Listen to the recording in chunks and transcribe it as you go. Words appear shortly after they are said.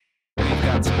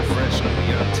got some fresh new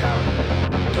young talent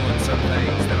doing some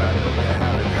things that I know you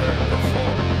haven't heard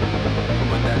before,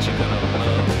 but that you're gonna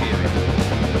love hearing.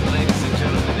 Ladies and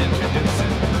gentlemen,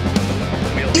 introducing.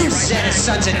 You set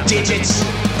sons of digits.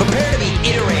 Prepare to be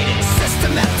iterated.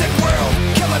 Systematic world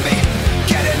killing me.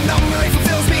 Getting numb really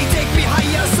fulfills me. Take me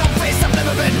higher, someplace I've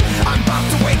never been. I'm about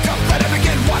to wake up, let it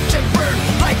begin. Watch it burn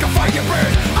like a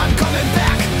firebird. I'm coming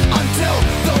back until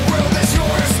the world is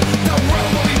yours. The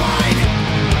world will be mine.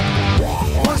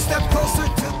 One step closer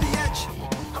to the edge.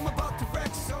 I'm about to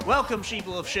wreck so. Welcome,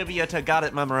 sheeple of Shibuya, to Got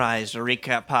It Memorized, a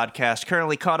recap podcast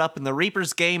currently caught up in the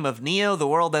Reaper's game of Neo, The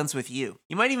World Ends With You.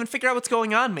 You might even figure out what's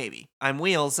going on, maybe. I'm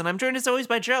Wheels, and I'm joined as always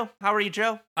by Joe. How are you,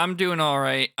 Joe? I'm doing all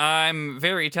right. I'm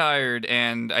very tired,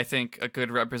 and I think a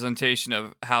good representation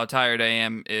of how tired I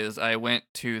am is I went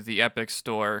to the Epic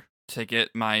Store to get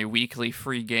my weekly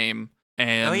free game.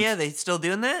 And Oh yeah, they still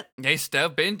doing that? they still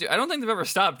been. I don't think they've ever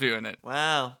stopped doing it.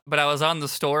 Wow. But I was on the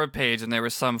store page, and there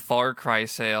was some Far Cry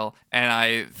sale, and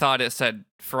I thought it said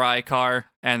Fry Car,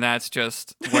 and that's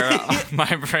just where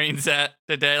my brain's at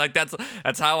today. Like that's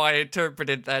how I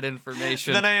interpreted that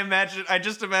information. Then I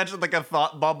just imagine like a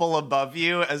thought bubble above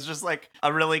you as just like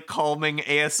a really calming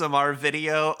ASMR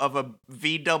video of a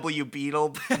VW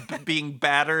Beetle being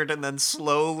battered and then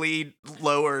slowly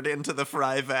lowered into the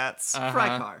fry vats. Fry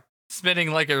Uh-huh. car.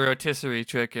 Spinning like a rotisserie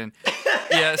chicken.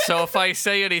 Yeah, so if I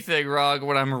say anything wrong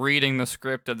when I'm reading the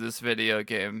script of this video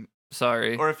game,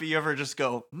 sorry. Or if you ever just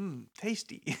go,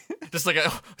 tasty. just like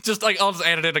I'll just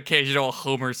add an occasional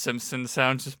Homer Simpson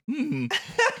sound. Just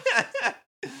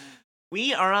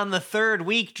We are on the third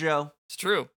week, Joe, It's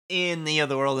true. in The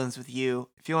Other World Ends With You.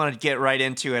 If you want to get right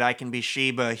into it, I can be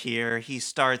Shiba here. He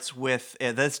starts with,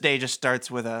 this day just starts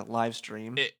with a live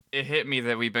stream. It hit me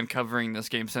that we've been covering this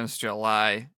game since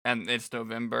July, and it's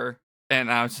November, and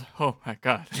I was, oh my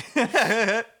god,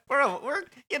 we're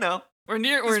we're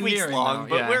near. this We're week's nearing long, now,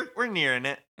 but yeah. we're nearing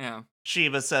it. Yeah.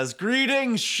 Shiba says,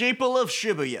 "Greetings, sheeple of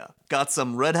Shibuya. Got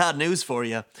some red hot news for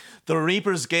you. The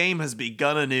Reaper's game has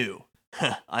begun anew.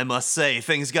 I must say,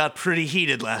 things got pretty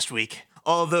heated last week.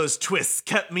 All those twists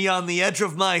kept me on the edge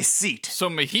of my seat.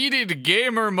 Some heated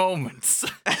gamer moments.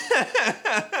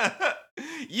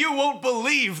 You won't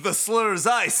believe the slurs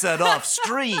I said off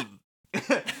stream.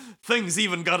 Things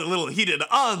even got a little heated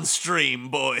on stream,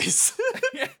 boys.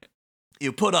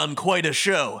 You put on quite a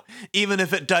show, even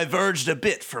if it diverged a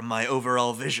bit from my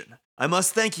overall vision. I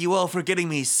must thank you all for getting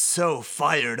me so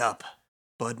fired up.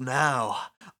 But now,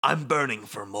 I'm burning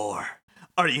for more.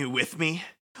 Are you with me?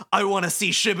 I want to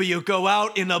see Shibuya go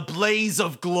out in a blaze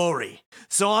of glory.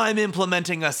 So I'm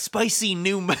implementing a spicy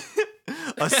new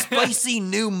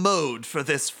mode for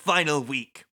this final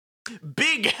week.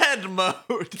 Big head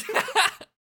mode.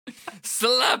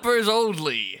 Slappers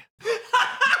only.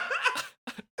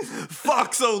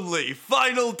 Fox only.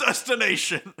 Final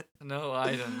destination. No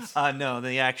items. No,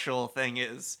 the actual thing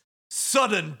is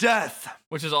sudden death.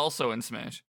 Which is also in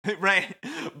Smash. Right?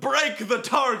 Break the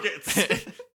targets.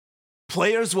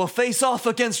 Players will face off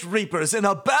against Reapers in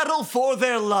a battle for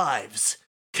their lives.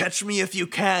 Catch me if you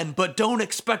can, but don't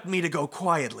expect me to go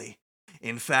quietly.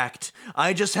 In fact,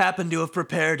 I just happen to have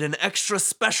prepared an extra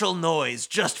special noise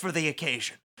just for the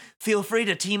occasion. Feel free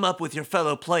to team up with your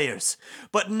fellow players,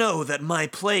 but know that my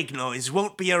plague noise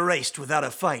won't be erased without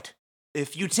a fight.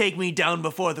 If you take me down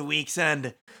before the week's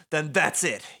end, then that's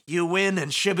it. You win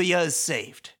and Shibuya is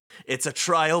saved. It's a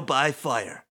trial by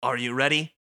fire. Are you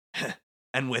ready?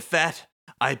 And with that,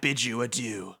 I bid you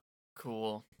adieu.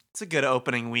 Cool. It's a good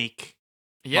opening week.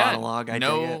 Yeah, Monologue, I dig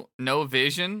it. no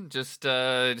vision, just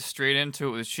straight into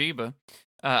it with Shiba.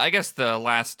 I guess the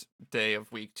last day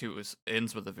of week 2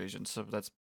 ends with a vision, so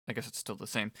I guess it's still the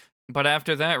same. But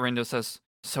after that, Rindo says,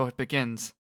 so it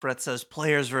begins. Brett says,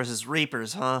 players versus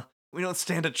Reapers, huh? We don't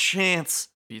stand a chance.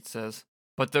 Beat says,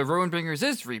 but the Ruinbringers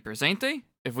is Reapers, ain't they?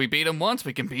 If we beat them once,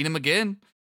 we can beat them again.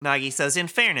 Nagi says, in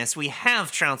fairness, we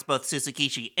have trounced both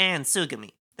Suzukichi and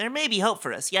Sugami. There may be hope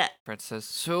for us yet. Brett says,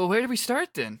 so where do we start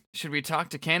then? Should we talk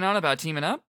to Kanon about teaming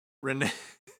up? Rindo,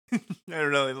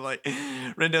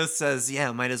 Rindo says,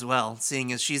 yeah, might as well,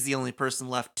 seeing as she's the only person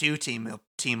left to team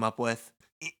up with.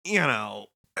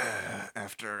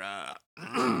 After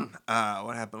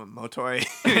what happened with Motoi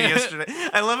yesterday.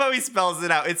 I love how he spells it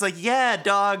out. It's like, yeah,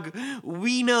 dog,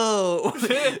 we know.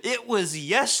 It was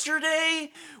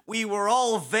yesterday. We were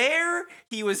all there.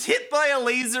 He was hit by a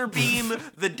laser beam.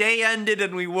 The day ended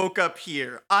and we woke up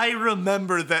here. I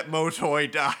remember that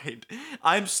Motoi died.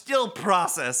 I'm still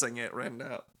processing it right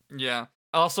now. Yeah.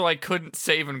 Also, I couldn't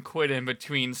save and quit in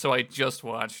between, so I just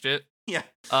watched it. Yeah.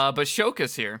 But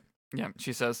Shoka's here. Yeah,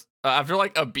 she says, after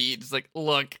like a beat, it's like,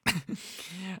 look,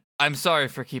 I'm sorry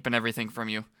for keeping everything from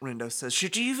you. Rindo says,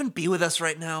 should you even be with us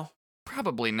right now?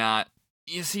 Probably not.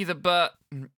 You see,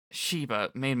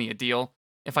 Sheba made me a deal.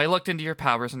 If I looked into your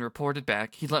powers and reported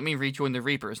back, he'd let me rejoin the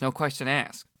Reapers, no question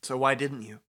asked. So why didn't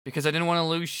you? Because I didn't want to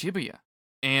lose Shibuya.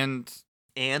 And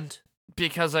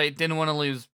because I didn't want to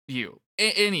lose you.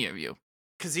 Any of you.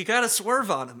 Because you gotta swerve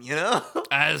on him, you know?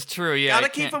 That's true, yeah. Gotta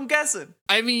keep him guessing.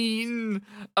 I mean,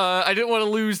 I didn't want to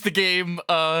lose the game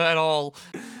at all.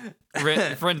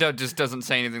 Rindo just doesn't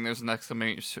say anything. There's an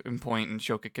exclamation point, and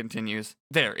Shoka continues.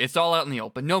 There, it's all out in the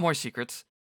open. No more secrets.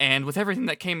 And with everything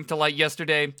that came to light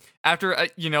yesterday, after,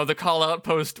 the call-out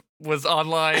post was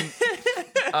online...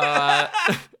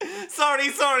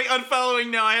 Sorry, unfollowing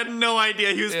now. I had no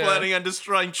idea he was planning on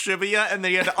destroying Shibuya, and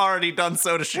they had already done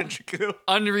so to Shinjuku.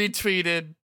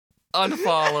 Unretweeted,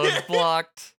 unfollowed,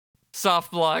 blocked,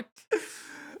 soft blocked.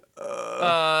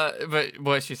 But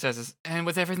what she says is, and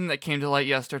with everything that came to light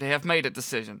yesterday, I've made a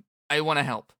decision. I want to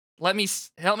help.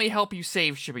 Help me help you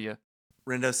save Shibuya.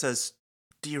 Rindo says,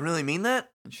 do you really mean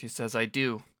that? And she says, I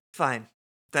do. Fine.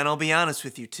 Then I'll be honest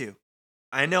with you, too.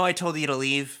 I know I told you to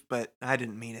leave, but I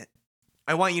didn't mean it.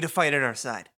 I want you to fight at our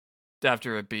side.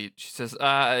 After a beat, she says,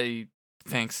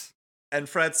 thanks. And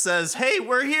Fred says, hey,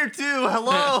 we're here too,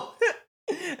 hello!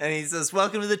 And he says,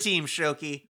 welcome to the team,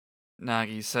 Shoki.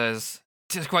 Nagi says,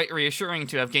 "'Tis quite reassuring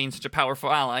to have gained such a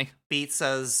powerful ally." Beat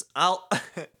says, I'll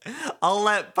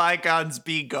let bygones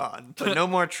be gone, but no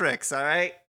more tricks,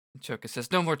 alright? Choka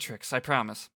says, "No more tricks, I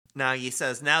promise." Nagi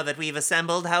says, now that we've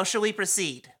assembled, how shall we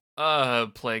proceed?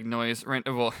 Plague noise.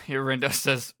 Here Rindo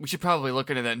says, we should probably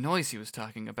look into that noise he was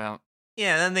talking about.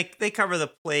 Yeah, then they cover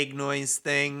the plague noise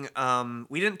thing.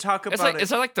 We didn't talk about it. Is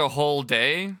that like the whole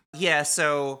day? Yeah,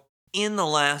 so in the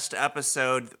last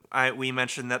episode, we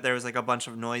mentioned that there was like a bunch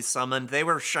of noise summoned. They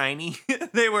were shiny.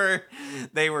 they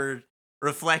were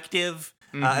reflective,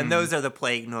 and those are the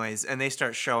plague noise, and they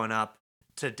start showing up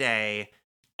today.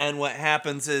 And what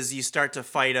happens is you start to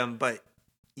fight them, but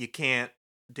you can't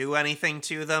do anything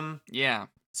to them. Yeah.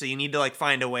 So you need to like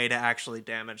find a way to actually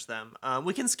damage them.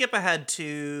 We can skip ahead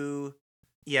to...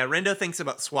 Yeah, Rindo thinks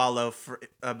about Swallow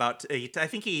I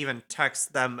think he even texts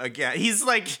them again. He's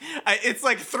like, it's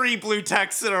like 3 blue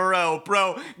texts in a row.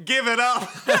 Bro, give it up.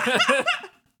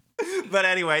 But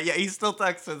anyway, yeah, he still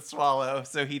texts with Swallow.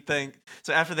 So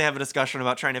after they have a discussion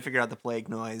about trying to figure out the plague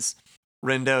noise,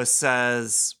 Rindo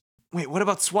says, wait, what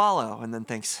about Swallow? And then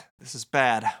thinks, this is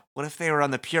bad. What if they were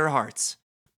on the Pure Hearts?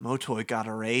 Motoi got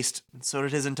erased, and so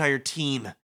did his entire team.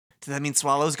 Does that mean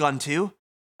Swallow's gone too?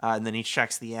 And then he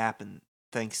checks the app and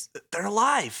thinks, they're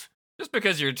alive! Just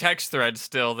because your text thread's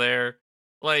still there.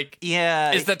 Like,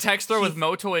 yeah, is the text thread with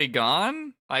Motoi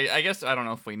gone? I guess, I don't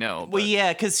know if we know. But. Well,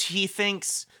 yeah, because he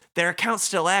thinks their account's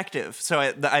still active. So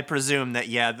I presume that,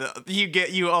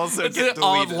 you also get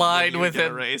deleted online with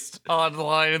it erased.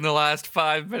 Online in the last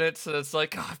 5 minutes, and it's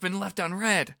like, I've been left on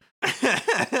red.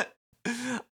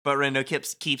 But Rindo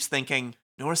keeps thinking,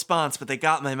 no response, but they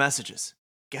got my messages.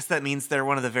 Guess that means they're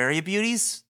one of the Varia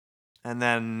beauties? And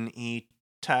then he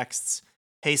texts,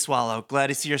 hey Swallow, glad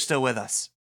to see you're still with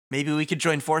us. Maybe we could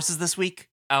join forces this week?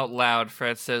 Out loud,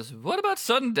 Fred says, what about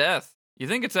sudden death? You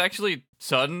think it's actually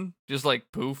sudden? Just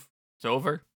like poof, it's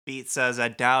over? Beat says, I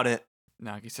doubt it.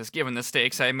 Nagi says, given the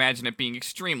stakes, I imagine it being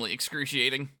extremely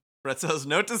excruciating. Fred says,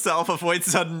 note to self, avoid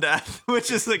sudden death,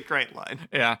 which is a great line.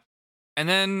 Yeah. And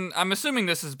then, I'm assuming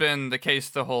this has been the case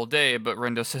the whole day, but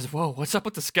Rindo says, whoa, what's up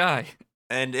with the sky?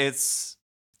 And it's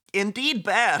indeed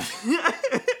bad.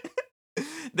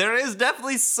 There is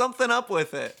definitely something up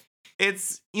with it.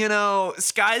 It's,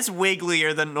 sky's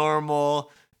wigglier than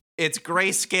normal. It's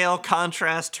grayscale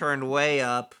contrast turned way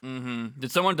up. Mm-hmm.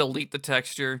 Did someone delete the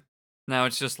texture? Now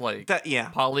it's just like yeah.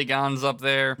 Polygons up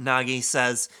there. Nagi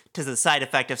says, 'tis the side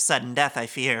effect of sudden death, I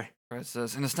fear. Fred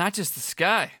says, and it's not just the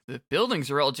sky. The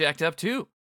buildings are all jacked up too.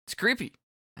 It's creepy.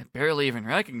 I barely even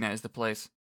recognize the place.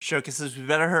 Shoka says we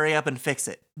better hurry up and fix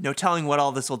it. No telling what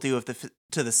all this will do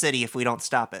to the city if we don't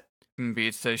stop it.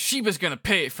 Beat says, Sheba's gonna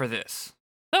pay for this.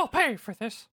 They'll pay for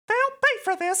this. They'll pay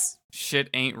for this. Shit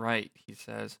ain't right, he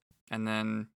says. And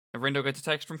then Rindo gets a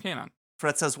text from Kanon.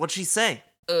 Fred says, what'd she say?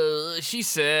 She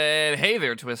said, hey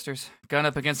there, Twisters. Gun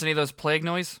up against any of those plague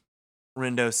noise?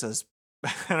 Rindo says,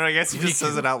 I guess he just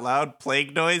says it out loud.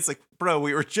 Plague noise? Like, bro,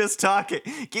 we were just talking.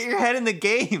 Get your head in the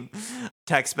game.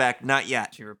 Text back, not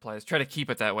yet. She replies, try to keep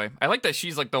it that way. I like that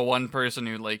she's like the one person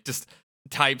who like just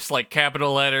types like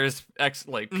capital letters,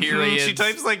 periods. She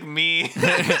types like me.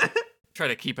 Try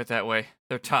to keep it that way.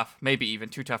 They're tough, maybe even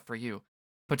too tough for you.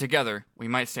 But together, we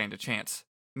might stand a chance.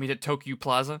 Meet at Tokyo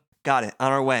Plaza. Got it,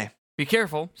 on our way. Be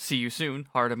careful. See you soon.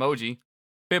 Heart emoji.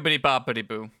 Bibbity boppity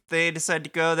boo. They decide to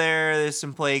go there. There's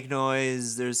some plague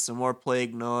noise. There's some more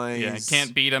plague noise. Yeah,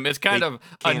 can't beat them. It's kind They of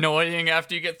can't- annoying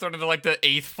after you get thrown into like the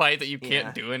 8th fight that you can't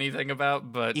Yeah. do anything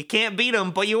about, but You can't beat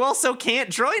them, but you also can't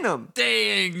join them. The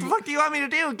dang. fuck do you want me to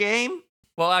do, game?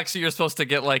 Well, actually, you're supposed to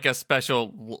get like a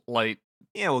special light.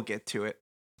 Yeah, we'll get to it.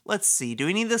 Let's see. Do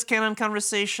we need this canon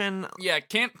conversation? Yeah,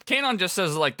 Canon just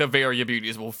says like the Varia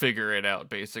beauties will figure it out,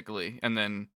 basically. And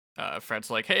then Fred's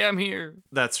like, hey, I'm here.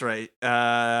 That's right.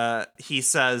 He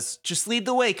says, just lead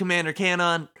the way, Commander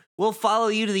Canon. We'll follow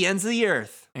you to the ends of the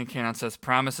earth. And Canon says,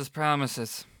 promises,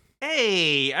 promises.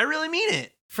 Hey, I really mean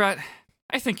it. Fred,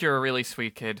 I think you're a really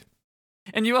sweet kid.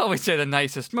 And you always say the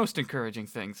nicest, most encouraging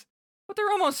things. But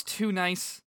they're almost too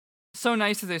nice. So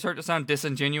nice that they start to sound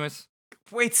disingenuous.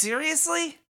 Wait,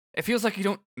 seriously? It feels like you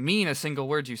don't mean a single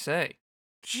word you say.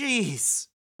 Jeez.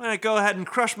 Why not go ahead and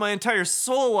crush my entire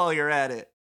soul while you're at it?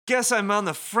 Guess I'm on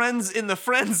the friend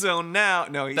zone now.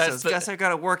 No, he That's says, the- guess I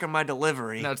gotta work on my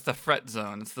delivery. No, it's the Fret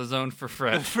zone. It's the zone for The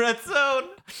Fred. friend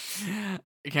zone.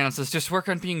 Canon says, just work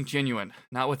on being genuine,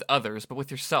 not with others, but with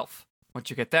yourself. Once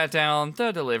you get that down,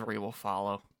 the delivery will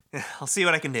follow. I'll see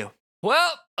what I can do.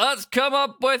 Well, let's come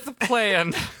up with a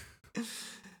plan.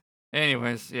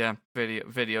 Anyways, yeah,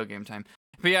 video game time.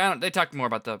 But yeah, they talk more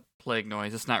about the plague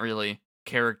noise. It's not really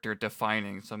character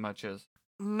defining so much as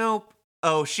Nope.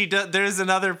 Oh, she does. There's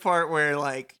another part where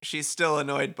like she's still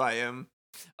annoyed by him.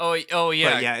 oh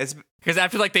yeah, But yeah, it's because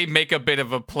after like they make a bit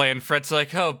of a plan, Fred's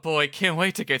like, oh boy, can't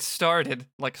wait to get started,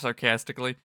 like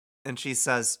sarcastically. and she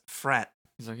says, "Fret.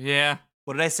 He's like, yeah,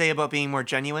 What did I say about being more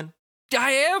genuine?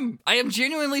 I am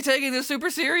genuinely taking this super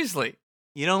seriously.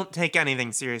 You don't take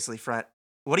anything seriously, Fret.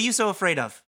 What are you so afraid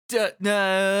of?"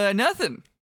 Nothing.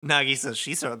 Nagi says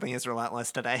she certainly is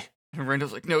relentless today. And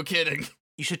Rendell's like, no kidding.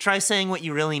 You should try saying what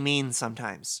you really mean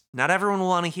sometimes. Not everyone will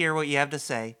want to hear what you have to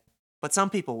say, but some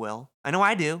people will. I know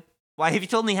I do. Why, have you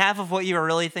told me half of what you were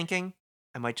really thinking?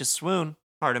 I might just swoon.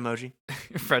 Heart emoji.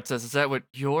 Fred says, is that what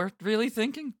you're really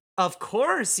thinking? Of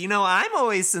course, you know I'm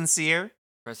always sincere.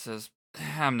 Fred says,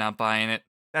 I'm not buying it.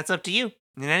 That's up to you.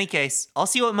 In any case, I'll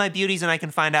see what my beauties and I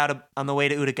can find out on the way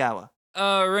to Utagawa.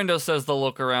 Rendo says they'll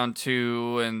look around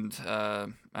too, and, I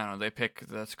don't know, they pick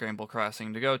the Scramble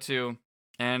Crossing to go to,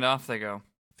 and off they go.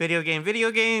 Video game,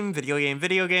 video game, video game,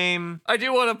 video game. I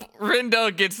do want to.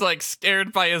 Rendo gets like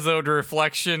scared by his own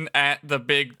reflection at the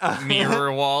big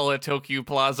mirror wall at Tokyo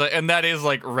Plaza, and that is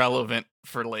like relevant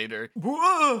for later.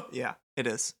 Whoa! Yeah, it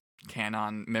is.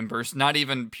 Canon members, not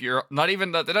even they're not even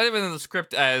in the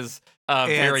script as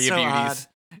Varia it's so Beauties.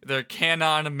 They're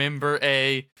Canon member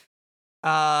A.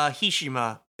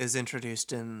 Hishima is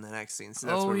introduced in the next scene, so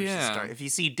that's Oh, where we yeah. should start. If you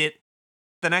see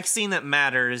the next scene that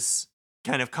matters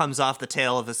kind of comes off the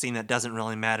tail of a scene that doesn't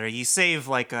really matter. You save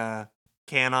like a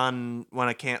canon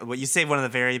you save one of the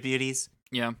Varia Beauties.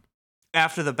 Yeah.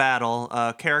 After the battle,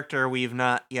 a character we've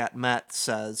not yet met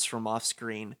says from off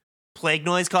screen, "Plague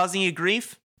noise causing you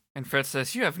grief?" And Fred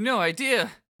says, "You have no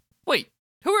idea. Wait,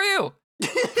 who are you?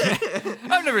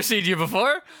 I've never seen you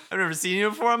before." I've never seen you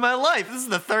before in my life. This is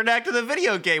the third act of the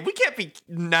video game. We can't be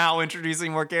now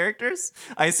introducing more characters.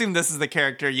 I assume this is the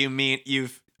character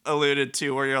you've alluded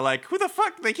to, where you're like, who the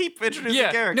fuck? They keep introducing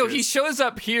Yeah, characters. no, he shows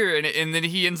up here, and then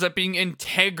he ends up being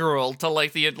integral to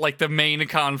the main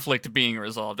conflict being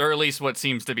resolved, or at least what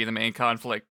seems to be the main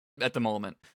conflict at the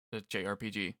moment, the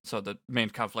JRPG. So the main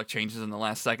conflict changes in the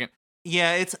last second.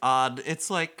 Yeah, it's odd.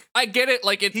 It's like I get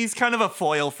it, he's kind of a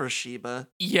foil for Shiba.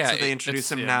 yeah. So they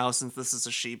introduce him yeah. now since this is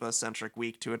a Shiba-centric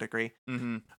week to a degree.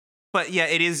 Mm-hmm. But yeah,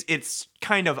 it's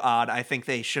kind of odd. I think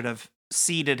they should have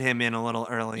seeded him in a little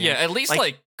earlier. Yeah, at least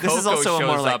like this is Coco also a shows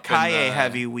more like up in Kaie the-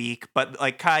 heavy week, but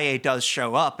like Kaie does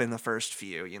show up in the first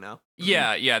few, you know.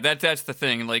 Yeah, that's the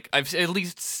thing. Like I've at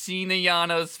least seen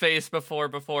Ayano's face before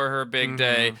her big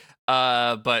day.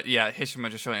 But yeah, Hishima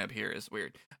just showing up here is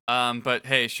weird. But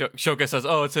hey, Shoka says,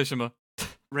 "Oh, it's Hishima,"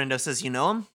 Rendo says, "You know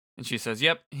him?" and she says,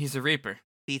 "Yep, he's a Reaper."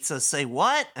 Beat says, "Say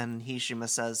what?" And Hishima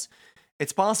says,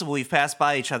 "It's possible we've passed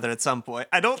by each other at some point."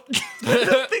 I don't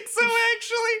think so,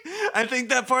 actually. I think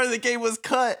that part of the game was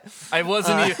cut. I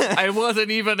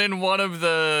wasn't even in one of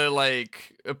the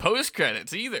like post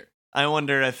credits either. I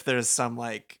wonder if there's some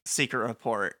like secret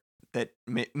report that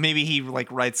maybe he like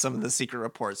writes some of the secret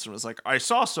reports and was like, "I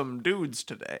saw some dudes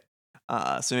today."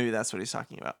 So maybe that's what he's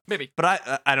talking about. Maybe.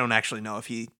 But I don't actually know if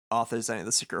he authors any of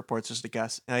the secret reports, just a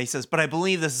guess. He says, "But I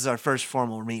believe this is our first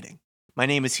formal meeting. My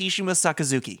name is Hishima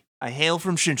Sakazuki. I hail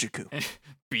from Shinjuku."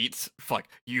 Beats, fuck,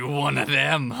 you one of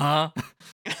them, huh?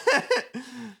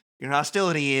 Your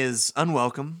hostility is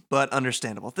unwelcome, but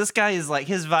understandable. This guy is like,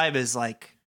 his vibe is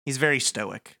like, he's very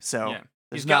stoic. So Yeah.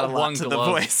 there's He's not got a lot one to the glove.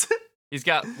 voice. He's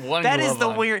got one That glove is the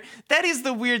on. weird. That is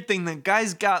the weird thing. The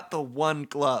guy's got the one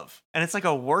glove, and it's like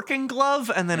a working glove,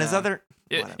 and then his Yeah. other.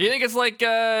 You Whatever. think it's like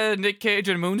Nick Cage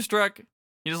and Moonstruck?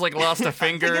 He just like lost a I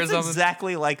finger think or it's something?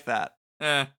 exactly like that.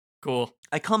 Cool.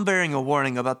 I come bearing a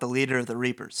warning about the leader of the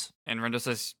Reapers. And Rendo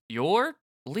says, your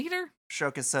leader?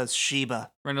 Shoka says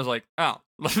Sheba. Rendo's like, oh.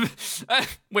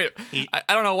 Wait, He-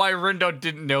 I don't know why Rendo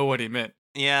didn't know what he meant.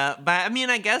 Yeah, but I mean,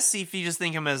 I guess if you just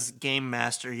think him as game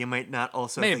master, you might not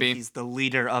also Maybe. think he's the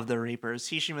leader of the Reapers.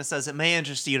 Hishima says it may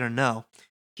interest you to know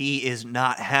he is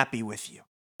not happy with you.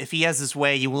 If he has his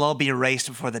way, you will all be erased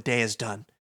before the day is done.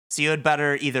 So you had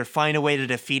better either find a way to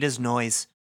defeat his noise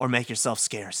or make yourself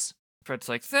scarce. Fred's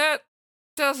like, that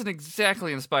doesn't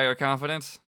exactly inspire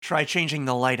confidence. Try changing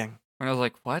the lighting. Rendo's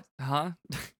like, what? Huh?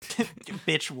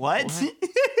 Bitch, what?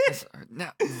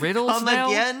 Now, riddles Come now?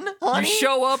 again, You honey?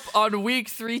 show up on week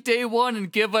 3, day 1,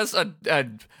 and give us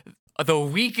the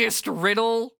weakest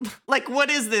riddle? Like, what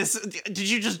is this? Did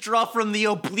you just draw from the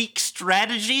oblique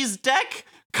strategies deck?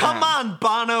 Come on,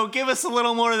 Bono, give us a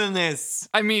little more than this.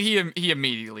 I mean, he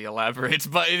immediately elaborates,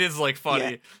 but it is like funny.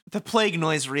 Yeah. The plague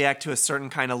noise react to a certain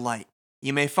kind of light.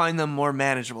 You may find them more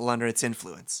manageable under its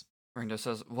influence. Rendo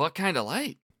says, what kind of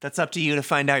light? That's up to you to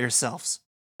find out yourselves.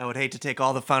 I would hate to take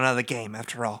all the fun out of the game,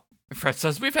 after all. Fred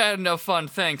says, we've had enough fun,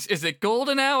 thanks. Is it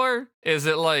golden hour? Is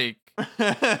it like,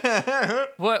 I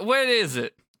what is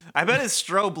it? bet it's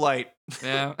strobe light.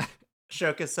 Yeah.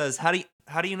 Shoka says, how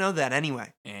do you know that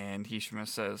anyway? And Hishima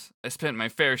says, I spent my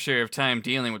fair share of time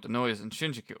dealing with the noise in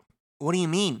Shinjuku. What do you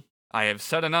mean? I have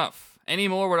said enough. Any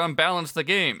more would unbalance the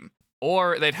game.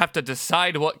 Or they'd have to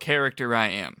decide what character I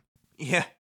am. Yeah,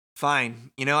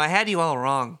 fine. You know, I had you all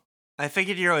wrong. I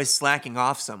figured you're always slacking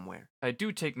off somewhere. I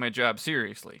do take my job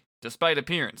seriously, despite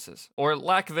appearances, or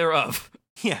lack thereof.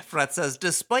 Yeah, Fred says,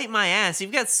 despite my ass,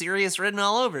 you've got serious written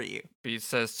all over you. Beast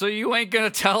says, so you ain't gonna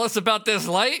tell us about this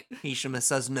light? Hishima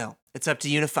says, no. It's up to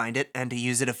you to find it and to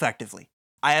use it effectively.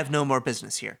 I have no more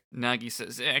business here. Nagi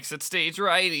says, exit stage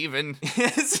right, even. Yeah,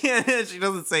 she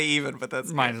doesn't say even, but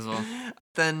that's Might good. as well.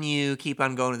 Then you keep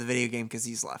on going to the video game because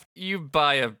he's left. You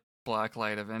buy a black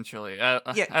light eventually. Yeah.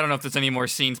 I don't know if there's any more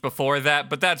scenes before that,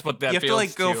 but that's what that You have to feels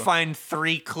like go to. find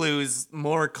 3 clues,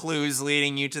 more clues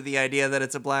leading you to the idea that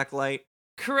it's a black light.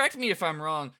 Correct me if I'm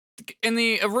wrong. In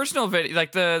the original video,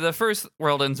 like the first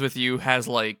World Ends With You has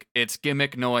like its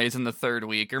gimmick noise in the 3rd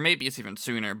week, or maybe it's even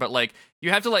sooner, but like you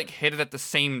have to like hit it at the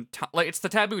same time. Like it's the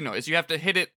taboo noise. You have to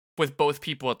hit it with both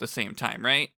people at the same time,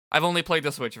 right? I've only played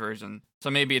the Switch version, so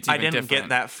maybe it's I even didn't different. get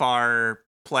that far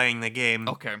playing the game.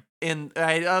 Okay.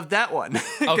 Of that one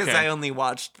because Okay. I only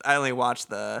watched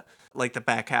the like the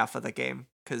back half of the game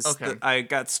because Okay. I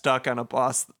got stuck on a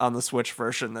boss on the Switch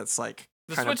version that's like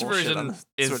The kinda Switch bullshit on version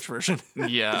the is- Switch version.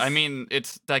 Yeah, I mean,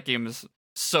 that game is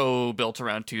so built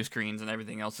around 2 screens and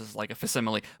everything else is like a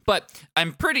facsimile. But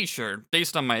I'm pretty sure,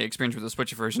 based on my experience with the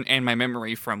Switch version and my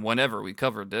memory from whenever we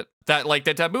covered it, that like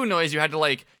the taboo noise you had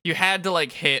to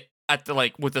hit at the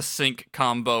like with a sync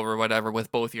combo or whatever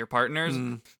with both your partners.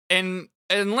 Mm. And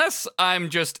unless I'm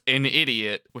just an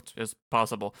idiot, which is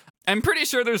possible, I'm pretty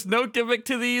sure there's no gimmick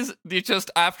to these. It's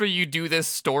just after you do this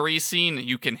story scene,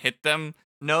 you can hit them.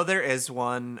 No, there is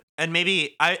one, and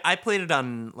maybe I played it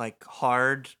on like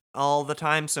hard all the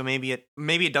time, so maybe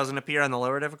it doesn't appear on the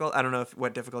lower difficult. I don't know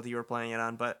what difficulty you were playing it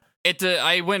on, but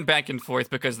I went back and forth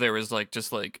because there was like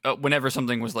just like whenever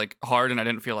something was like hard and I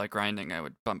didn't feel like grinding, I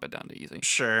would bump it down to easy.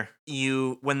 sure.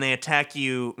 When they attack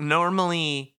you,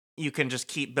 normally you can just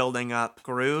keep building up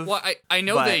groove. Well, I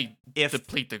know But they if-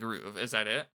 deplete the groove. Is that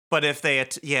it? But if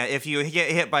if you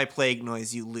get hit by plague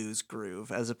noise, you lose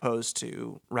groove as opposed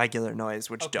to regular noise,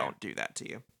 which Okay. don't do that to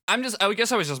you. I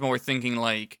guess I was just more thinking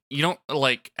like you don't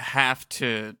like have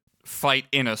to fight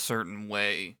in a certain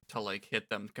way to like hit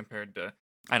them compared to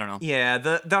I don't know. Yeah,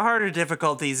 the harder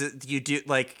difficulties you do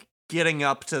like getting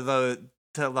up to the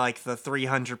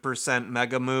 300%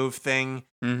 mega move thing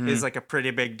Mhm. is like a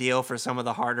pretty big deal for some of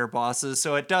the harder bosses.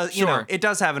 So it does, Sure. it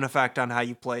does have an effect on how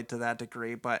you play to that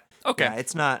degree, but Okay. yeah,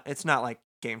 it's not like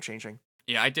game changing.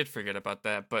 Yeah, I did forget about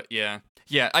that, but yeah.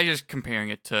 Yeah, I just comparing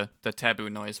it to the taboo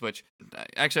noise, which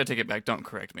actually I take it back. Don't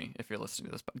correct me if you're listening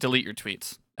to this. Delete your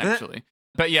tweets, actually.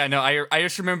 But yeah, no, I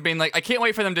just remember being like, I can't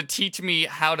wait for them to teach me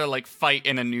how to like fight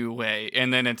in a new way,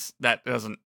 and then that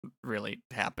doesn't really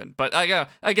happen. But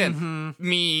again, Mhm.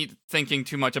 me thinking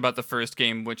too much about the first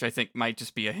game, which I think might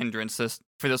just be a hindrance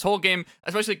for this whole game,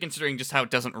 especially considering just how it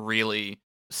doesn't really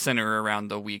center around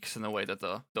the weeks in the way that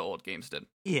the old games did.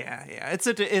 Yeah,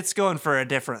 it's going for a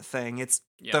different thing.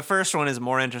 Yeah. The first one is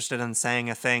more interested in saying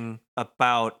a thing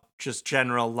about just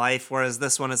general life, whereas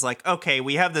this one is like, okay,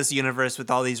 we have this universe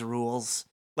with all these rules,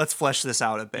 let's flesh this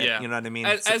out a bit. Yeah. You know what I mean?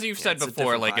 As you've said it's a before,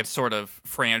 different like vibe. it's sort of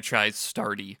franchise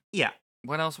starty. Yeah.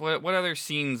 What else? What other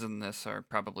scenes in this are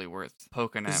probably worth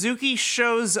poking at? Zuki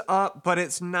shows up, but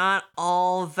it's not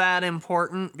all that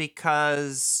important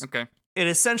because Okay. it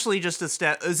essentially just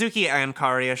Zuki and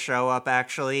Karia show up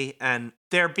actually, and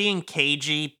they're being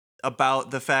cagey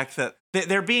about the fact that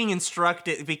they're being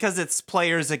instructed because it's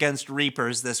players against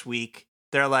Reapers this week.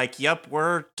 They're like, "Yep,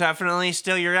 we're definitely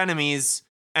still your enemies."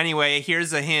 Anyway,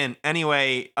 here's a hint.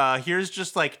 Anyway, here's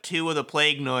just like 2 of the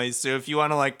plague noise. So if you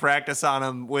want to like practice on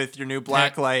them with your new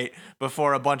blacklight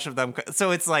before a bunch of them,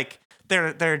 so it's like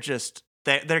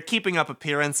they're keeping up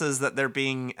appearances that they're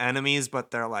being enemies,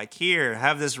 but they're like, here,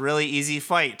 have this really easy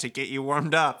fight to get you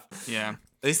warmed up. Yeah.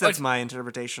 At least that's my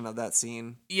interpretation of that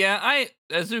scene. Yeah,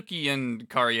 Azuki and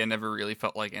Karya never really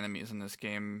felt like enemies in this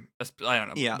game. I don't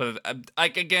know. Yeah. But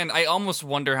I almost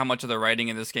wonder how much of the writing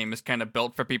in this game is kind of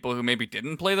built for people who maybe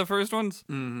didn't play the first ones.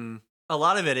 Mm-hmm. A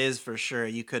lot of it is for sure.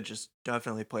 You could just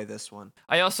definitely play this one.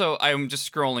 I'm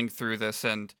just scrolling through this,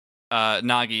 and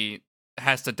Nagi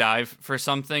has to dive for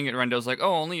something, and Rendo's like,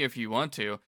 oh, only if you want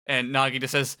to. And Nagi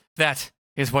just says, that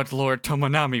is what Lord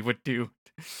Tomonami would do.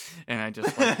 And I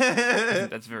just like,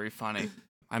 that's very funny.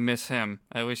 I miss him.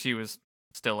 I wish he was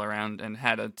still around and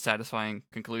had a satisfying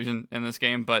conclusion in this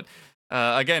game. But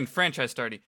again, franchise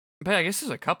starty. But I guess there's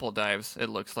a couple dives, it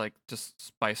looks like,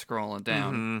 just by scrolling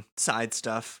down. Mm-hmm. Side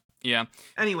stuff. Yeah.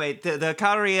 Anyway, the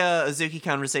Karia Azuki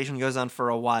conversation goes on for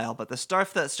a while, but the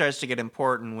stuff that starts to get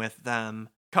important with them,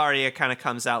 Karia kind of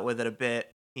comes out with it a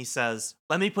bit. He says,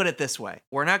 let me put it this way.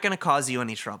 We're not going to cause you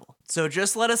any trouble. So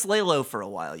just let us lay low for a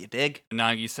while, you dig?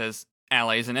 Nagi says,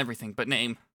 allies and everything but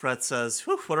name. Fret says,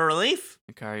 whew, what a relief.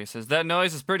 Ikari says, that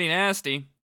noise is pretty nasty.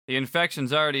 The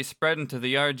infection's already spreading to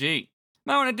the RG.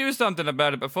 Might want to do something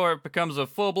about it before it becomes a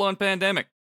full-blown pandemic.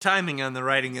 Timing on the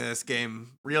writing of this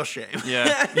game, real shame.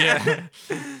 Yeah.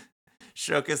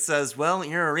 Shoka says, well,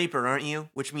 you're a Reaper, aren't you?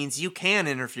 Which means you can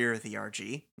interfere with the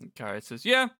RG. Ikari says,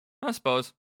 yeah, I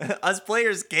suppose. Us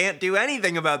players can't do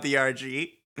anything about the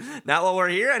RG. Not while we're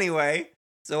here anyway.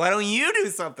 So why don't you do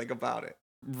something about it?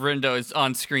 Rindo is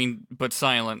on screen but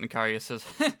silent, and Karya says,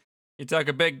 you talk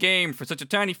a big game for such a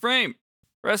tiny frame.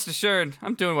 Rest assured,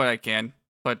 I'm doing what I can,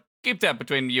 but keep that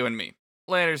between you and me.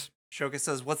 Laters. Shoka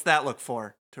says, what's that look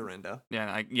for? To Rindo.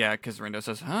 Yeah, because Rindo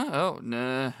says, huh? Oh,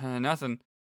 nah, nothing.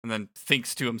 And then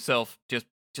thinks to himself, just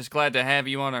glad to have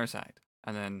you on our side.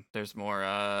 And then there's more,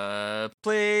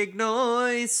 plague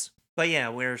noise. But yeah,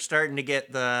 we're starting to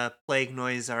get the plague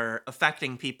noise are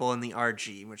affecting people in the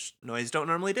RG, which noise don't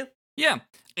normally do. Yeah.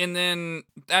 And then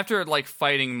after like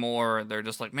fighting more, they're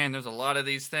just like, man, there's a lot of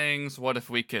these things. What if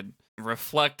we could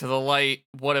reflect the light?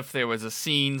 What if there was a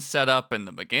scene set up in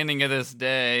the beginning of this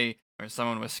day where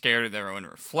someone was scared of their own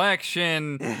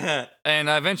reflection? And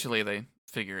eventually they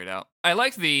figure it out. I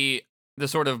like the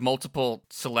sort of multiple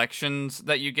selections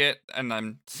that you get, and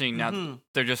I'm seeing now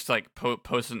they're just like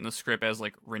posted in the script as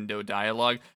like Rindo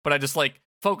dialogue, but I just like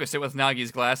focus it with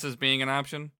Nagi's glasses being an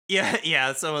option.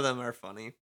 Yeah, some of them are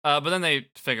funny. But then they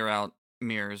figure out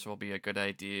mirrors will be a good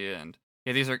idea, and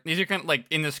yeah, these are kind of like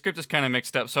in the script is kind of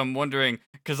mixed up. So I'm wondering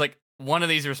because like one of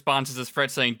these responses is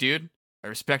Fred saying, "Dude, I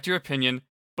respect your opinion,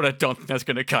 but I don't think that's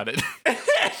gonna cut it."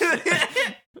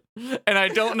 And I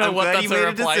don't know what that's a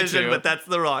reply to. But that's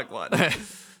the wrong one.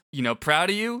 Proud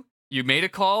of you. You made a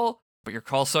call, but your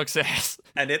call sucks ass.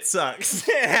 And it sucks.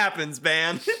 It happens,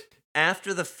 man.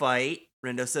 After the fight,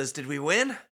 Rindo says, did we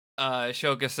win?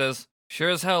 Shoka says, sure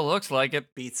as hell looks like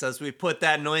it. Beat says, we put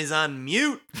that noise on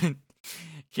mute.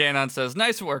 Canon says,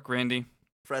 nice work, Randy.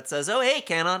 Fret says, oh, hey,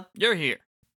 Canon. You're here.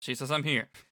 She says, I'm here.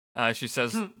 She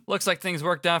says, looks like things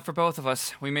worked out for both of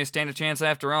us. We may stand a chance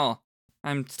after all.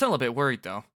 I'm still a bit worried,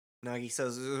 though. Nagi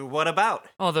says, what about?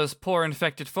 All those poor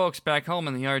infected folks back home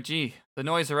in the RG. The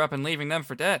noise are up and leaving them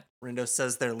for dead. Rindo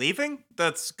says they're leaving?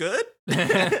 That's good?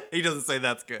 He doesn't say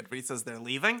that's good, but he says they're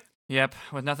leaving? Yep,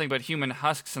 with nothing but human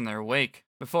husks in their wake.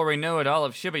 Before we know it, all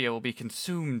of Shibuya will be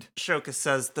consumed. Shoka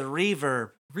says the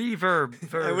reverb.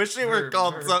 Reverb. I wish it were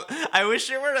called I wish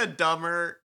it were a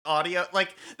dumber audio.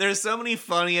 Like, there's so many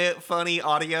funny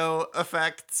audio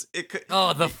effects. It could.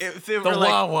 Oh, the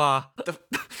wah-wah.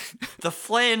 The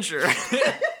flanger.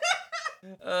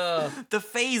 The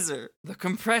phaser. The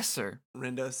compressor.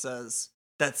 Rindo says,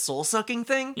 that soul-sucking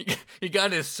thing? He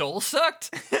got his soul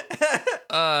sucked?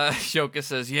 Shoka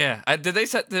says, yeah.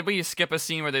 Did we skip a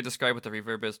scene where they describe what the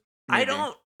reverb is? Maybe.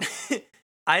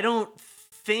 I don't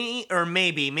think, or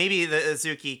maybe the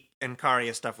Azuki and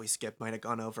Karia stuff we skipped might have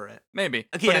gone over it. Maybe.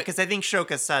 Okay, yeah, because I think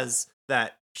Shoka says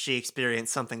that she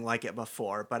experienced something like it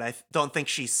before, but I don't think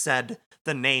she said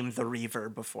the name the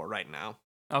reverb before right now.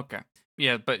 Okay.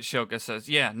 Yeah, but Shoka says,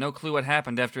 yeah, no clue what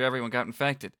happened after everyone got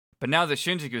infected. But now that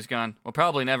Shinjuku's gone, we'll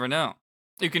probably never know.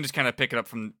 You can just kind of pick it up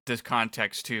from this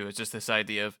context, too. It's just this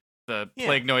idea of the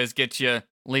plague noise gets you,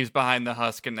 leaves behind the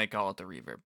husk, and they call it the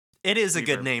reverb. It is a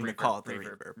good Reverb, name to reverb, call it the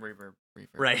reverb. reverb. Reverb.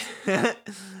 Right.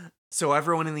 So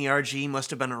everyone in the RG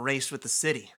must have been erased with the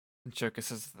city. And Shoka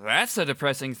says, that's a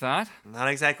depressing thought. Not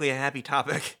exactly a happy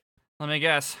topic. Let me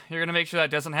guess. You're going to make sure that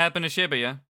doesn't happen to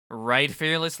Shibuya. Right,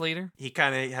 fearless leader? He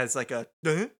kind of has like a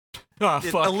Oh,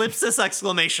 fuck. ellipsis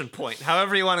exclamation point,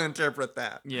 however you want to interpret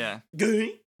that. Yeah.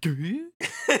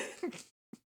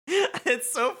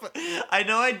 It's so fun. I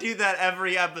know I do that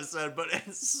every episode, but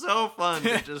it's so fun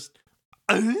to just.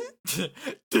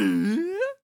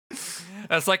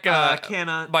 That's like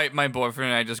cannot. my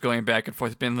boyfriend and I just going back and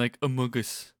forth, being like, Among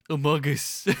Us.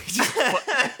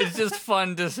 It's just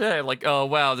fun to say, like, oh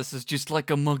wow, this is just like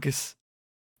Among Us.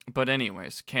 But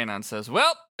anyways, Kanon says,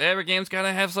 well, every game's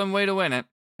gotta have some way to win it.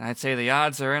 I'd say the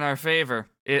odds are in our favor.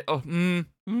 I don't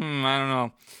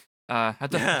know.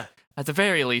 At the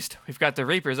very least, we've got the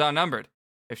Reapers outnumbered.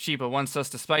 If Sheba wants us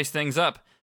to spice things up,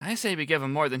 I say we give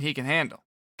him more than he can handle.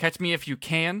 Catch me if you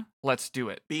can. Let's do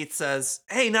it. Beat says,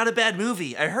 hey, not a bad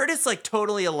movie. I heard it's like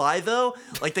totally a lie though.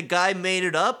 Like the guy made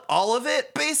it up, all of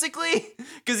it, basically,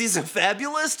 because he's a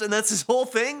fabulist and that's his whole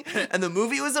thing. And the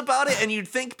movie was about it, and you'd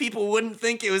think people wouldn't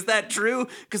think it was that true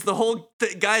because the whole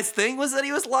guy's thing was that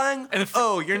he was lying. And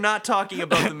you're not talking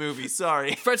about the movie.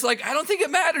 Sorry. Fred's like, I don't think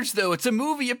it matters though. It's a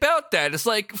movie about that. It's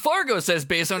like Fargo says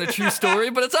based on a true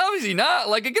story, but it's obviously not.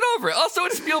 Like, get over it. Also,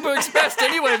 it's Spielberg's best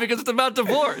anyway because it's about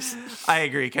divorce. I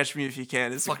agree. Catch Me If You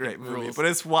Can. It's a great movie, rules. but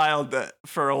it's wild that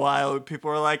for a while people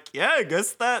were like, "Yeah, I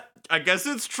guess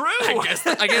it's true.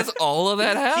 I guess all of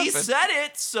that happened. He said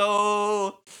it,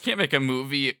 so Can't make a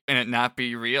movie and it not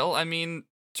be real. I mean,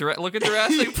 look at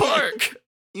Jurassic Park.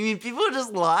 You mean people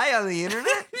just lie on the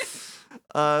internet?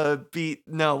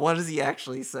 No. What does he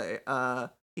actually say?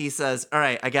 He says, "All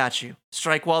right, I got you.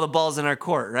 Strike while the ball's in our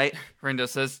court, right?" Rindo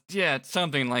says, yeah, it's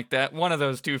something like that. One of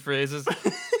those two phrases.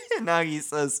 Nagi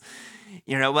says,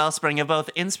 "You're a wellspring of both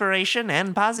inspiration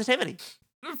and positivity."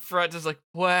 Fred's just like,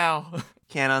 wow.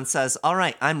 Kanon says, "All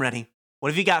right, I'm ready. What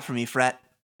have you got for me, Fret?"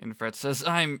 And Fred says,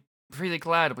 I'm really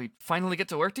glad we finally get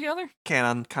to work together.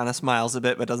 Kanon kind of smiles a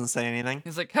bit, but doesn't say anything.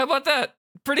 He's like, how about that?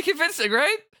 Pretty convincing,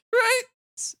 right? Right?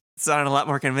 Sounded a lot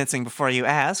more convincing before you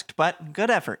asked, but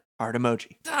good effort. Heart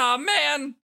emoji. Aw,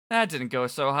 man. That didn't go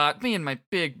so hot. Me and my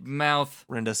big mouth.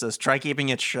 Rindo says, "Try keeping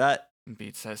it shut." And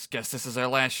Beat says, guess this is our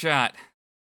last shot.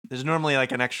 There's normally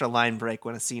like an extra line break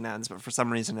when a scene ends, but for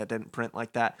some reason it didn't print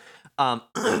like that.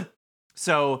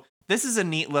 So this is a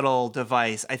neat little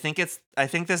device. I think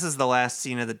this is the last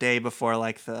scene of the day before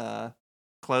like the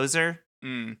closer.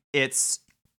 It's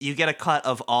you get a cut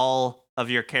of all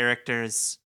of your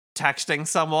characters texting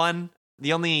someone.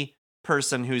 The only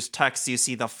person whose texts you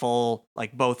see the full,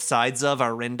 like both sides of,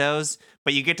 are Rindo's,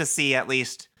 but you get to see at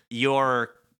least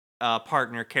your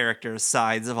partner characters'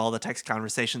 sides of all the text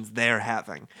conversations they're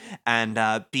having.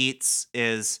 And Beats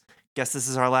is, guess this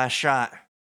is our last shot.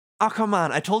 Oh, come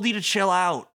on. I told you to chill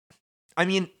out. I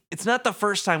mean, it's not the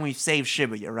first time we've saved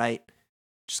Shibuya, right?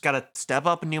 Just gotta step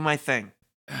up and do my thing.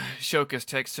 Shoka's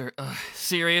texts her,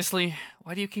 seriously?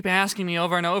 Why do you keep asking me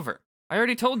over and over? I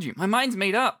already told you. My mind's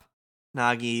made up.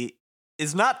 Nagi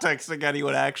is not texting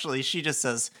anyone, actually. She just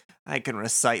says, I can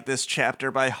recite this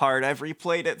chapter by heart. I've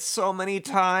replayed it so many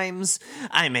times.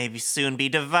 I may soon be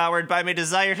devoured by my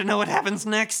desire to know what happens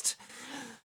next.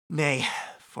 Nay,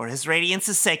 for his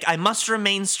radiance's sake, I must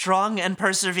remain strong and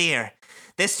persevere.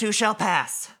 This too shall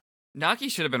pass. Naki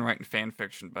should have been writing fan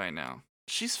fiction by now.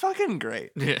 She's fucking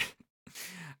great. Yeah.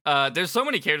 There's so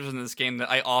many characters in this game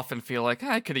that I often feel like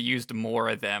I could have used more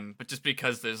of them, but just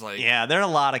because there's like... Yeah, there are a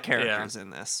lot of characters in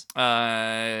this.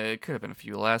 It could have been a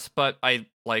few less, but I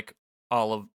like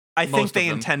all of I think most they of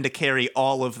them. intend to carry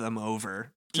all of them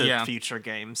over to Yeah. future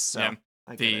games, so... Yeah.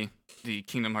 I get it. The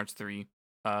Kingdom Hearts 3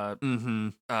 Mm-hmm.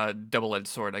 double-edged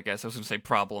sword, I guess. I was going to say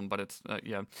problem, but it's,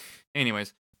 yeah.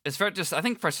 Anyways, it's Fred just... I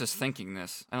think Fred's just thinking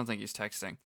this. I don't think he's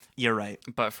texting. You're right.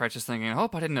 But Fred's just thinking, I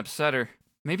hope I didn't upset her.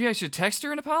 Maybe I should text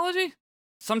her an apology?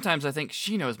 Sometimes I think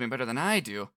she knows me better than I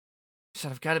do. She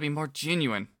said I've got to be more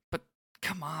genuine. But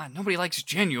come on, nobody likes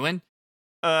genuine.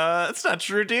 That's not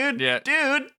true, dude. Yeah.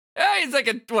 Dude! He's like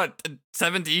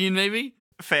 17 maybe?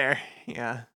 Fair,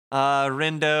 yeah.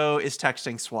 Rindo is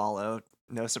texting Swallow.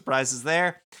 No surprises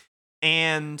there.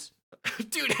 And...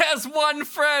 Dude has one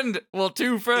friend! Well,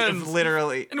 two friends.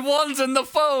 Literally. And one's in the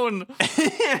phone!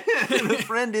 The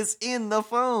friend is in the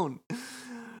phone.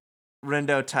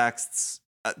 Rindo texts,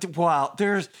 wow,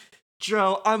 there's...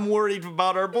 Joe, I'm worried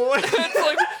about our boy. It's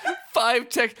like 5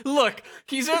 tech. Look,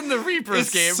 he's in the Reapers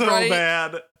It's game, so right?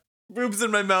 bad. Boobs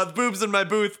in my mouth, boobs in my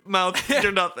mouth,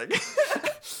 you're nothing.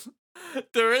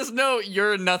 There is no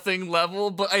you're nothing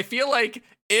level, but I feel like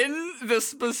in the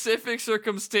specific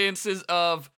circumstances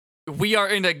of we are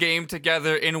in a game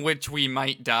together in which we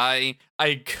might die,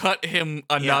 I cut him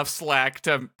enough slack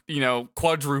to,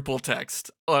 quadruple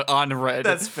text on Red.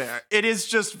 That's fair. It is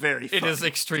just very funny. It is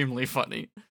extremely funny.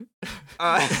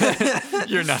 Uh,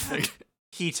 You're nothing.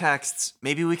 He texts,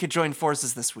 maybe we could join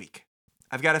forces this week.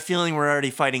 I've got a feeling we're already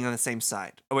fighting on the same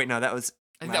side. Oh, wait, no, that was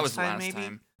I think that was time, last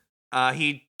maybe? time.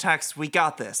 He texts, we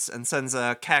got this, and sends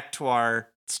a Cactuar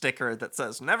sticker that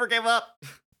says, never give up.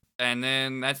 And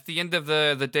then that's the end of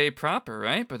the day proper,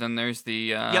 right? But then there's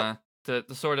the the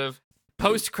sort of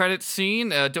post-credit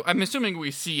scene. I'm assuming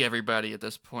we see everybody at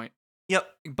this point. Yep.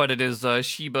 But it is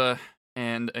Shiba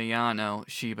and Ayano.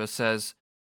 Shiba says,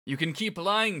 "You can keep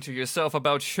lying to yourself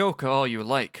about Shoka all you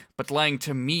like, but lying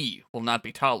to me will not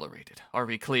be tolerated. Are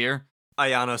we clear?"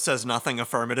 Ayano says nothing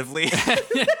affirmatively.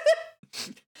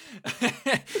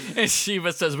 And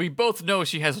Shiva says, "We both know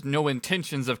she has no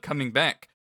intentions of coming back.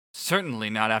 Certainly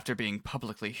not after being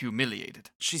publicly humiliated."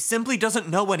 She simply doesn't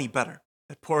know any better.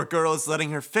 That poor girl is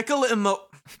letting her fickle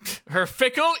Her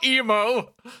fickle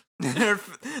emo!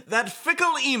 that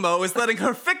fickle emo is letting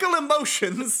her fickle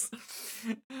emotions.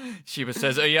 Shiva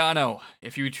says, "Ayano,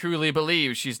 if you truly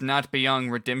believe she's not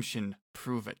beyond redemption,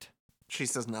 prove it." She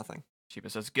says nothing. Shiva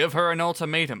says, "Give her an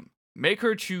ultimatum. Make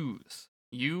her choose.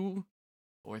 You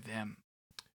or them."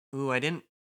 Ooh, I didn't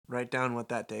write down what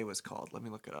that day was called. Let me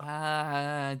look it up.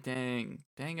 Ah, dang.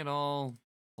 Dang it all.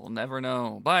 We'll never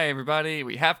know. Bye, everybody.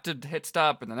 We have to hit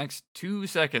stop in the next 2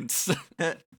 seconds.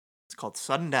 It's called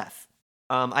Sudden Death.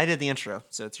 I did the intro,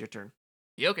 so it's your turn.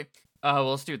 Yeah, okay.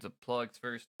 Well, let's do the plugs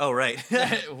first. Oh, right.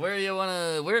 Where do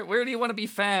you wanna be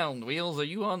found? Wheels, are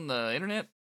you on the internet?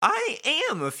 I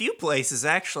am a few places,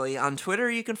 actually. On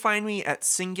Twitter, you can find me at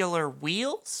Singular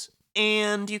Wheels.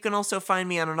 And you can also find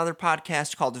me on another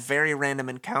podcast called Very Random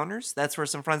Encounters. That's where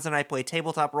some friends and I play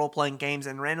tabletop role-playing games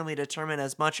and randomly determine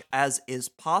as much as is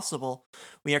possible.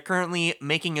 We are currently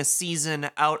making a season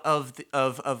out of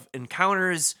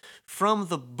encounters from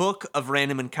the book of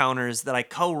Random Encounters that I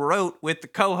co-wrote with the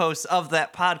co-hosts of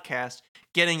that podcast.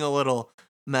 Getting a little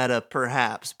meta,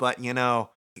 perhaps, but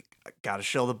gotta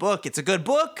show the book. It's a good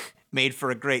book, made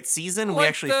for a great season. We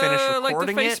actually finished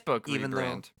recording like the Facebook it, even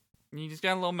rebrand. You just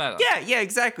got a little meta. Yeah,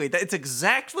 exactly. It's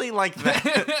exactly like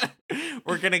that.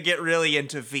 We're gonna get really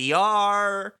into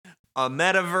VR, a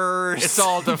metaverse. It's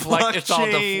all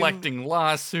blockchain. deflecting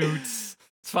lawsuits.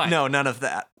 It's fine. No, none of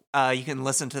that. You can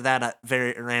listen to that at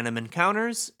Very Random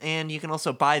Encounters, and you can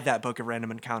also buy that book of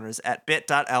Random Encounters at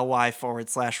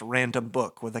bit.ly/random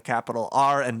book with a capital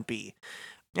R and B.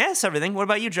 Yeah, that's everything. What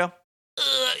about you, Joe?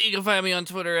 You can find me on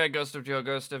Twitter at Ghost of Joe,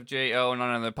 Ghost of J.O., and on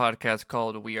another podcast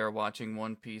called We Are Watching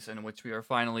One Piece, in which we are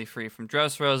finally free from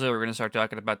Dressrosa. We're going to start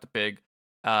talking about the big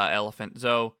elephant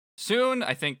Zoe soon,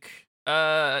 I think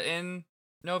in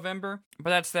November.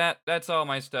 But that's that. That's all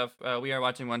my stuff. We Are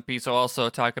Watching One Piece. I'll also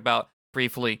talk about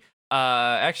briefly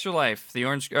Extra Life. The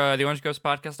Orange Groves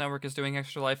Podcast Network is doing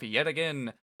Extra Life yet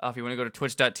again. If you want to go to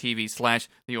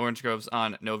twitch.tv/The Orange Groves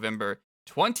on November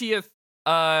 20th.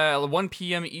 1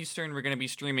 p.m. Eastern, we're going to be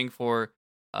streaming for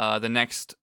the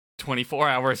next 24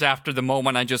 hours after the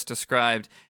moment I just described,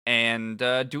 and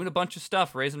doing a bunch of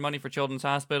stuff, raising money for children's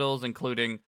hospitals,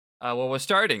 including, we're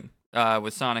starting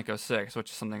with Sonic 06, which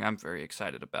is something I'm very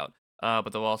excited about.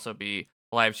 But there'll also be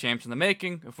live champs in the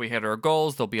making. If we hit our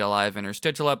goals, there'll be a live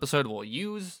interstitial episode. We'll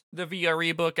use the VR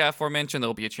ebook aforementioned.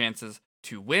 There'll be chances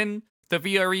to win the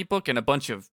VR ebook and a bunch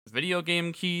of video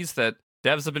game keys that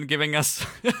devs have been giving us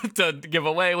to give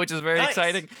away, which is very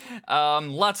exciting.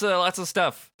 Lots of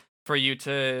stuff for you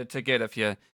to get if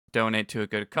you donate to a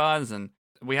good cause. And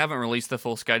we haven't released the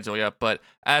full schedule yet, but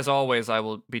as always, I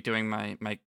will be doing my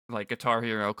like Guitar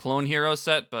Hero Clone Hero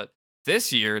set. But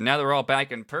this year, now that we're all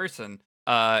back in person,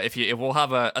 if we'll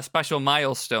have a special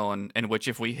milestone in which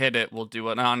if we hit it, we'll do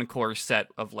an encore set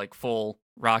of like full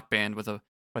rock band with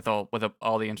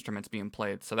all the instruments being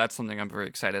played. So that's something I'm very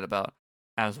excited about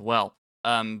as well.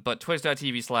 But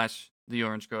twitch.tv/The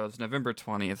Orange Groves, November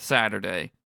 20th,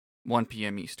 Saturday, 1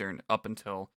 p.m. Eastern, up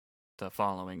until the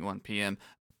following 1 p.m.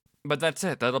 But that's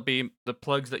it. That'll be the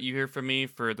plugs that you hear from me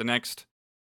for the next,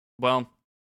 2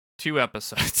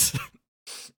 episodes.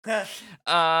 But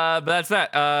that's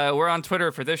that. We're on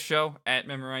Twitter for this show, at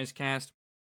MemorizeCast.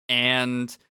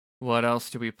 And what else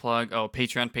do we plug? Oh,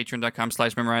 Patreon,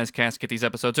 patreon.com/MemorizeCast. Get these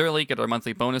episodes early. Get our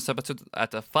monthly bonus episodes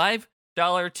at the $5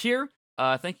 tier.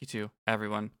 Thank you to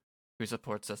everyone who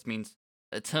supports us. Means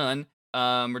a ton.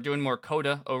 We're doing more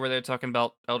Coda over there, talking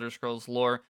about Elder Scrolls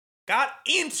lore. Got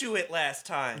into it last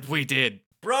time. We did.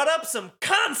 Brought up some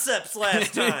concepts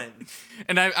last time.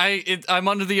 And I'm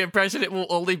under the impression it will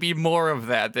only be more of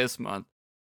that this month.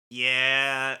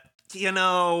 Yeah,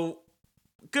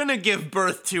 gonna give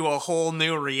birth to a whole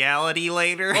new reality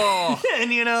later. Oh.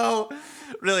 And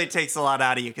really takes a lot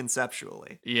out of you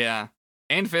conceptually. Yeah.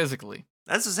 And physically.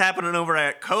 That's what's happening over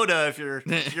at Coda, if you're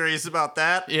curious about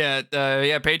that. Yeah,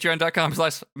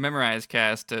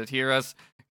 patreon.com/memorizecast to hear us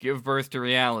give birth to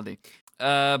reality.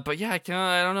 But yeah, I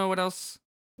don't know what else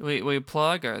we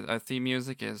plug. Our theme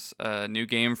music is a new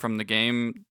game from the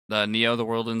game, Neo: The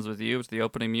World Ends With You. It's the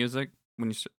opening music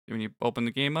when you open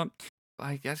the game up.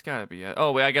 I guess gotta be it.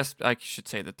 Oh, wait, I guess I should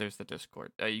say that there's the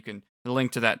Discord. You can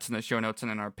link to that's in the show notes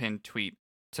and in our pinned tweet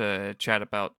to chat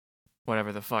about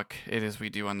whatever the fuck it is we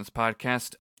do on this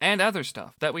podcast and other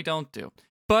stuff that we don't do.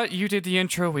 But you did the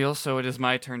intro wheel, so it is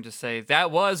my turn to say that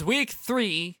was week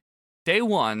 3, day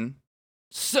 1,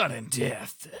 sudden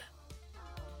death.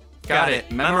 Got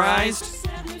it memorized?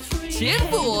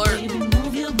 10-4.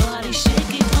 Move your body,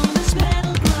 shake it on this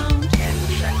battleground. 10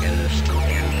 seconds to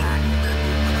impact.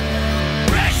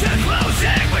 Race the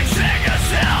closing, we sing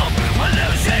yourself. We're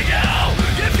losing you.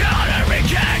 You've gotta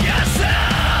regain yourself.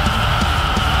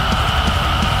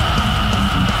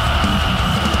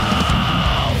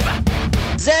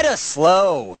 Zeta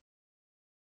slow.